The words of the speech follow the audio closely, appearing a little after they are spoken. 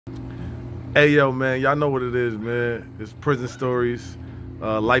Hey, yo, man, y'all know what it is, man. It's prison stories,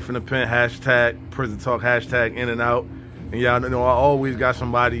 life in the pen, hashtag, prison talk, hashtag, in and out. And y'all know I always got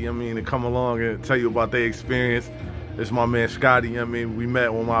somebody, to come along and tell you about their experience. It's my man Scotty, we met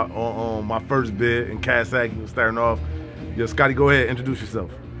on my first bid in Cass was starting off. Yo, Scotty, go ahead, introduce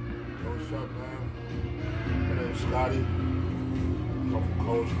yourself. Yo, what's up, man? My name's Scotty. I'm from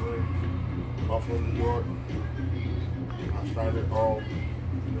Cold Spring, Buffalo, New York.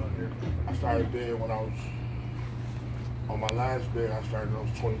 I started bidding when I was, on my last bid, I started when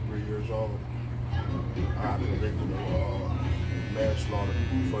I was 23 years old. I got convicted of manslaughter,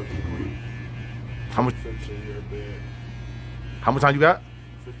 first degree. How much? 15-year bid. How much time you got?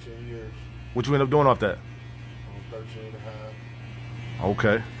 15 years. What you end up doing off that? 13 and a half.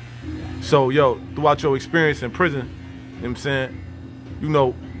 Okay. So, yo, throughout your experience in prison, you know what I'm saying,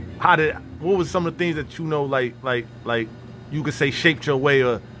 what was some of the things that like you could say shaped your way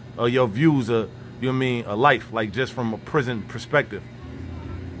or your views of, a life, like just from a prison perspective?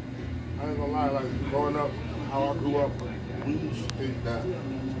 I ain't gonna lie, like growing up, how I grew up, we used to think that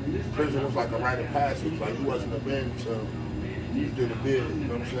prison was like a rite of passage, like you wasn't a man until you did a bid, you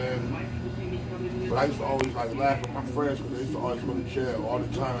know what I'm saying? But I used to always like laugh at my friends because they used to always go to jail all the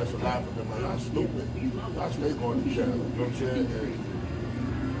time. I used to laugh at them like, y'all stupid. Y'all stay going to jail, you know what I'm saying? And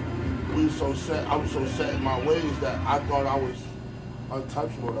I was so set in my ways that I thought I was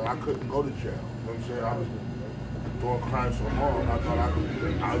untouchable, that I couldn't go to jail. You know what I'm saying? I was doing crimes so hard, I thought I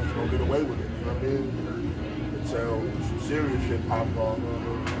was gonna get away with it, you know what I mean? Until some serious shit popped off,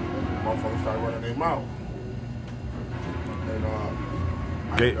 motherfuckers started running their mouth. And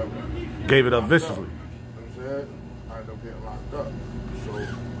I gave it up viciously. You know what I'm saying? I ended up getting locked up. So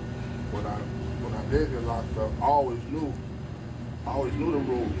when I did get locked up, I always knew the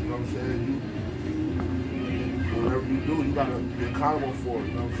rules, you know what I'm saying? Whatever you do, you gotta be accountable for it,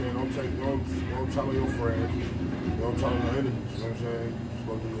 you know what I'm saying? Don't tell your friends, don't tell your enemies, you know what I'm saying? Just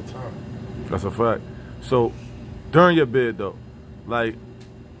go do your time. That's a fact. So during your bid though, like,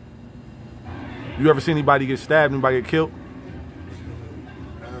 you ever see anybody get stabbed, anybody get killed?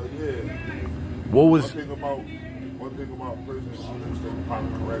 Hell yeah. What was one thing about prison, State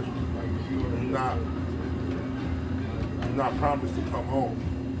Department of Corrections, like you're not promised to come home.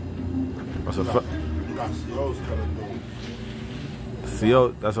 That's a fact. You got COs coming through.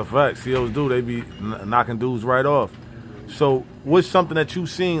 CO, that's a fact. COs do, they be knocking dudes right off. So what's something that you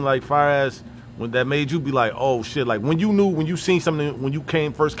seen, like far as when that made you be like, oh shit, like when you seen something when you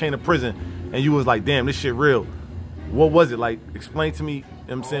first came to prison and you was like, damn, this shit real. What was it? Like, explain to me, you know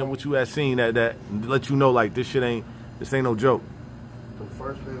what I'm saying, what you had seen that let you know like this ain't no joke. The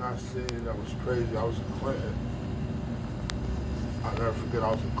first thing I seen that was crazy, I was in Clinton. I'll never forget,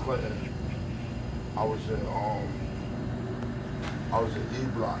 I was in Clinton. I was in E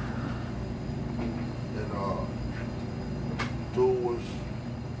Block. And dude was,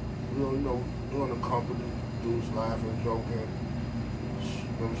 you know, doing the company, dudes laughing, joking, you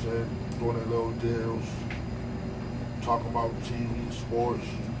know what I'm saying, doing their little deals, talking about TV, sports,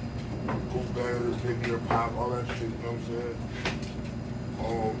 Cool Banners, Big Ear Pop, all that shit, you know what I'm saying?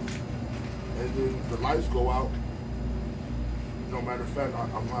 And then the lights go out. No matter of fact,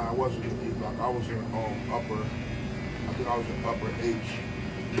 I wasn't in E Block. I was in upper H.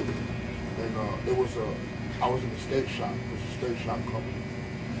 And I was in a steak shop. It was a steak shop company.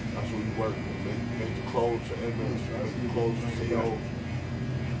 That's where we worked. They made the clothes for inmates, made the clothes for COs.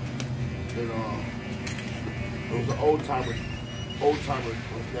 And there was an old timer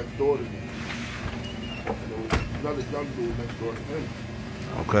was next door to me. And there was another young dude next door to him.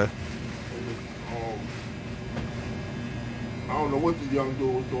 Okay. And I don't know what the young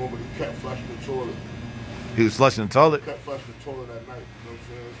dude was doing, but he kept flushing the toilet. He was flushing the toilet? He kept flushing the toilet at night, you know what I'm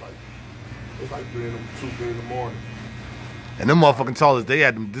saying? It's like 2, 3 in the morning. And them motherfucking toilets, they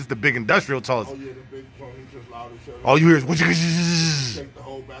had them, this is the big industrial toilets. Oh yeah, the big joint, he just loud as shit. All you hear is take the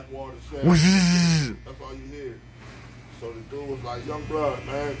whole back wall to set. That's all you hear. So the dude was like, young blood,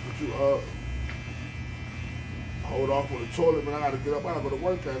 man, could you hold off on the toilet, man? I gotta get up, I gotta go to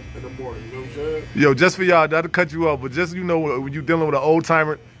work in the morning, you know what I'm saying? Yo, just for y'all, not to cut you off, but just when you dealing with an old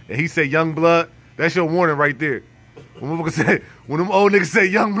timer and he say young blood, that's your warning right there. When them old niggas say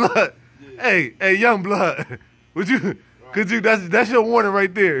young blood, yeah. Hey, young blood, that's your warning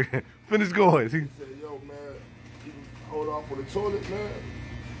right there. Finish going. He said, yo, man, you hold off on the toilet, man.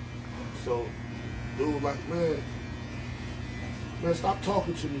 So, dude was like, man, stop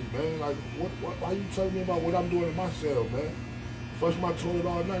talking to me, man. Like, why you telling me about what I'm doing in my cell, man? Flush my toilet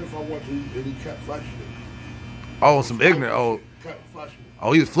all night if I want to, and he kept flushing it. Oh, some ignorant. Oh, kept flushing it.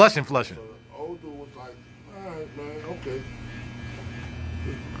 Oh, he was flushing. So the old dude was like, all right, man, okay.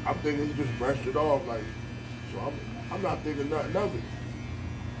 I'm thinking he just brushed it off, like, so I'm not thinking nothing of it.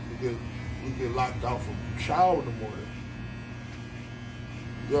 We get locked out from shower in the morning.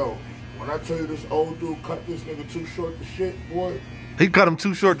 Yo, when I tell you this old dude cut this nigga too short to shit, boy. He cut him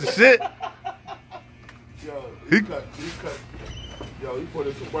too short to shit? Yo, he cut. Yo, he put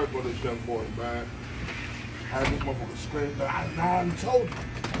in some work on this young boy, man. Had this motherfucker scream, like, I told you.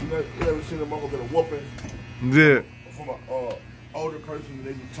 You ever seen a motherfucker get a whooping? Yeah. From an older person, and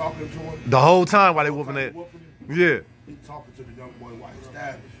they be talking to him. The whole time while they whooping it. Yeah. He talking to the young boy while he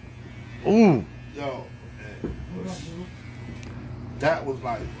stabbing. Ooh. Yo, man. That was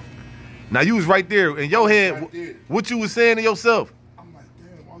like. Now you was right there in your head. Right what you was saying to yourself? I'm like,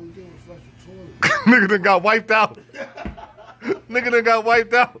 damn, all you did was flush the toilet. Nigga done got wiped out. Nigga done got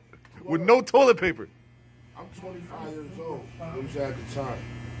wiped out with no toilet paper. I'm 25 years old. It was at the time.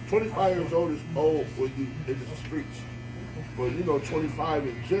 25 years old is old when you in the streets. But you know, 25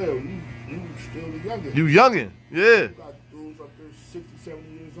 in jail, you still the youngin'. You youngin', yeah. You got dudes up there 60, 70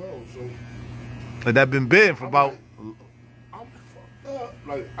 years old. So like that been been for about. Like, I'm fucked up.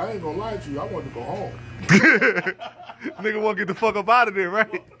 Like, I ain't gonna lie to you, I wanted to go home. Nigga want to get the fuck up out of there,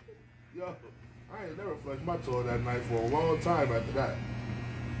 right? Yo, I ain't never flushed my toilet that night for a long time after that.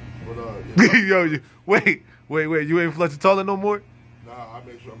 But Yo, wait, you ain't flush the toilet no more? Nah, I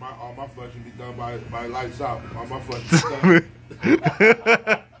make sure all my flushing be done by lights out. All my flushing be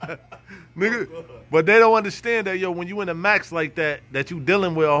done. Nigga, but they don't understand that, yo, when you in a max like that you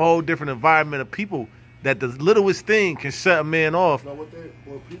dealing with a whole different environment of people, that the littlest thing can shut a man off. No,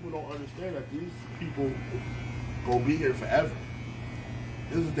 what people don't understand that these people gonna be here forever.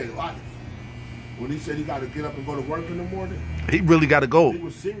 This is their life. When he said he got to get up and go to work in the morning, he really got to go. He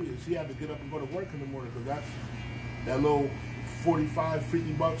was serious. He had to get up and go to work in the morning because that little 45,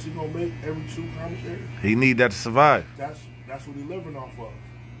 50 bucks he gonna make every 2 commentaries. He need that to survive. That's what he living off of.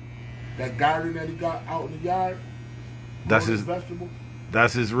 That garden that he got out in the yard. That's his vegetables.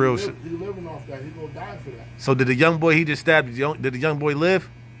 That's his real shit. He living off that. He gonna die for that. So did the young boy he just stabbed? Did the young boy live?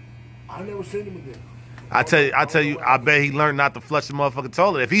 I never seen him again. I tell you, I bet he learned not to flush the motherfucking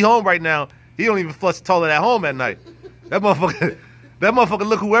toilet. If he home right now, he don't even flush the toilet at home at night. That motherfucker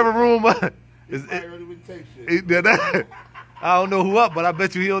look whoever room. I don't know who up, but I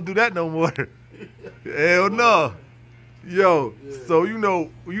bet you he don't do that no more. Hell no. Yo, so you know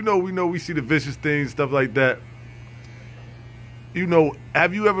we see the vicious things, stuff like that. You know,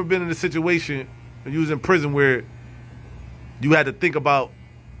 have you ever been in a situation when you was in prison where you had to think about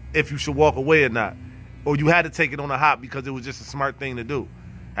if you should walk away or not? Or you had to take it on a hop because it was just a smart thing to do?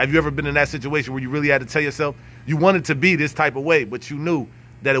 Have you ever been in that situation where you really had to tell yourself you wanted to be this type of way, but you knew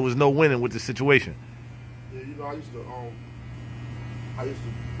that it was no winning with the situation? Yeah, you know, I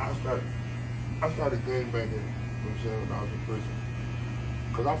started gangbanging, you know what I'm saying, when I was in prison.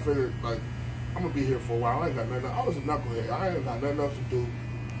 Because I figured, like, I'm going to be here for a while. I ain't got nothing else. I was a knucklehead. I ain't got nothing else to do.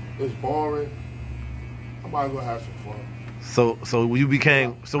 It's boring. I might as well have some fun. So you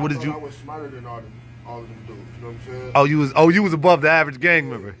became, so what did you? I was smarter than all of them dudes, you know what I'm saying? You was above the average gang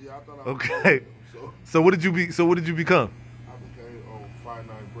member. Yeah, I thought I was okay. So what did you become? I became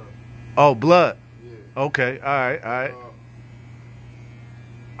 5'9" blood. Oh, blood. Yeah. Okay. All right.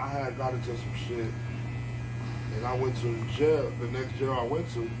 I had got into some shit, and I went to jail. The next jail I went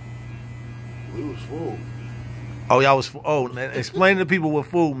to, we was full. Oh, y'all was full. Oh, explain to people what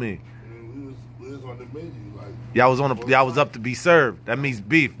food mean. We was on the menu, like y'all was up to be served. That means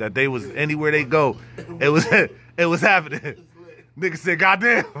beef. That they was anywhere they go, it was happening. Nigga said,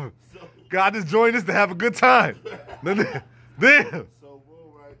 "Goddamn, God just joined us to have a good time." Damn. So,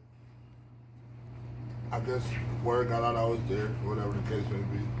 bro, right? I guess word got out I was there, whatever the case may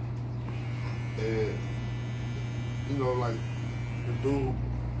be. And, you know, like, the dude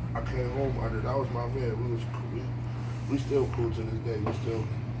I came home under, that was my man. We still cool to this day. We still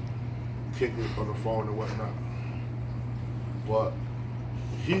kick it on the phone and whatnot. But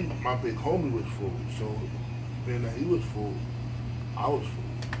my big homie was full. So, being that he was full, I was full.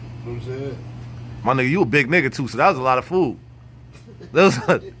 You know what I'm saying? My nigga, you a big nigga too, so that was a lot of food.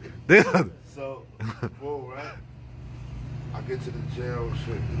 So, full, right? I get to the jail and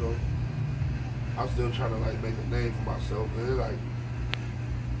shit, you know. I'm still trying to, like, make a name for myself. And they're like,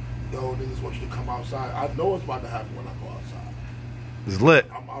 yo, niggas want you to come outside. I know what's about to happen when I go outside. It's lit.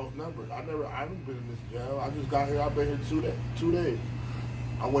 I'm outnumbered. I haven't been in this jail. I just got here. I've been here 2 days.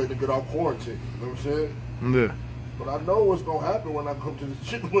 I'm waiting to get off quarantine. You know what I'm saying? Yeah. But I know what's gonna happen when I come to this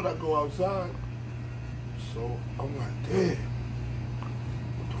shit when I go outside. So I'm like, damn,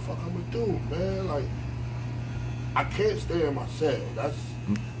 what the fuck I'm gonna do, man? Like, I can't stay in my cell.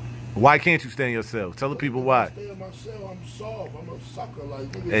 Why can't you stay in your cell? Tell the people why. Stay in my cell. I'm soft. I'm a sucker.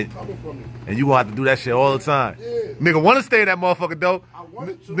 Like niggas And- coming from me. And you gonna have to do that shit all the time. Yeah. Nigga want to stay in that motherfucker though. I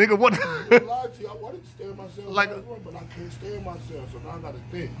wanted to. Nigga want. I ain't gonna lie to you. I wanted to stay in my cell, Like- but I can't stay in my cell. So now I gotta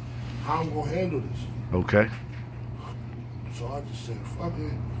think how I'm gonna handle this. Okay. So I just said, fuck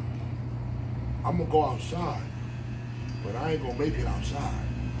it. I'm gonna go outside, but I ain't gonna make it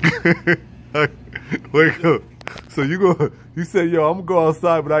outside. Wake up. So you said, yo, I'm gonna go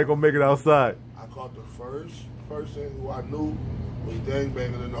outside, but I ain't gonna make it outside. I caught the first person who I knew was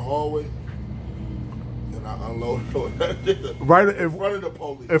gangbanging in the hallway, and I unloaded on that nigga Right in front of the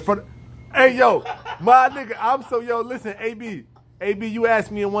police. In front. Hey, yo, my nigga, listen, AB, you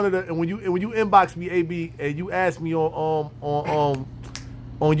asked me in one of the, and when you inboxed me, AB, and you asked me on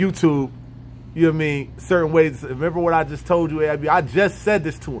YouTube, you know what I mean, certain ways. Remember what I just told you, AB? I just said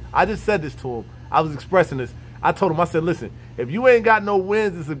this to him. I was expressing this. I told him, I said, listen, if you ain't got no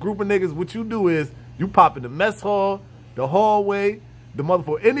wins, it's a group of niggas, what you do is you pop in the mess hall, the hallway, the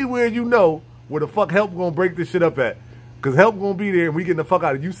motherfucker, anywhere you know where the fuck help gonna break this shit up at. Cause help gonna be there and we getting the fuck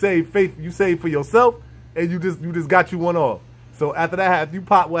out of it. You save faith, you save for yourself, and you just got you one off. So after that happened, you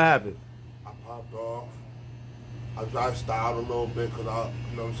pop, what happened? I popped off. I styled a little bit because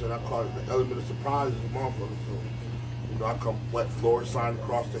you know what I'm saying, I caught it the element of surprise as a motherfucker. So, you know, I come wet floor sign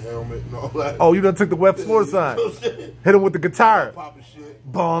across the helmet and all that. Oh, you done took the wet floor sign. Hit him with the guitar. Popping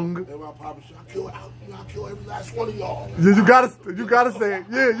shit. Bong. And I popping shit. I kill every last one of y'all. Yeah, you gotta say it.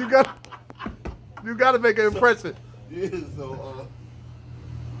 Yeah, you gotta make an impression. Yeah, so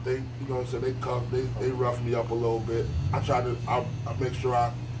they, you know what I'm saying, they rough me up a little bit. I make sure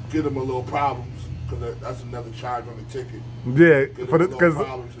I get them a little problems, because that's another charge on the ticket. Yeah,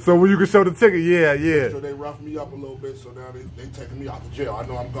 so when you can show the ticket, yeah. So they rough me up a little bit, so now they taking me out to jail. I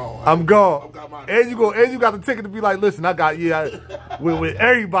know I'm gone. I'm gone. I've got my And you got the ticket to be like, listen, I got with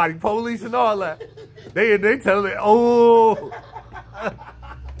everybody, police and all that. They tell me, oh.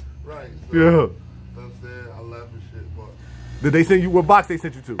 Right. So, Yeah. You know what I'm saying? I left and shit, but Did they send you what box they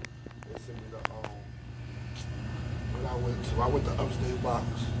sent you to? they sent me the when I went to upstate box.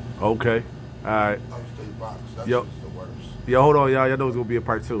 Okay. All right. Upstate box. That's Yo. just the worst. Yo, hold on, y'all. Y'all know it's gonna be a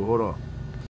part 2. Hold on.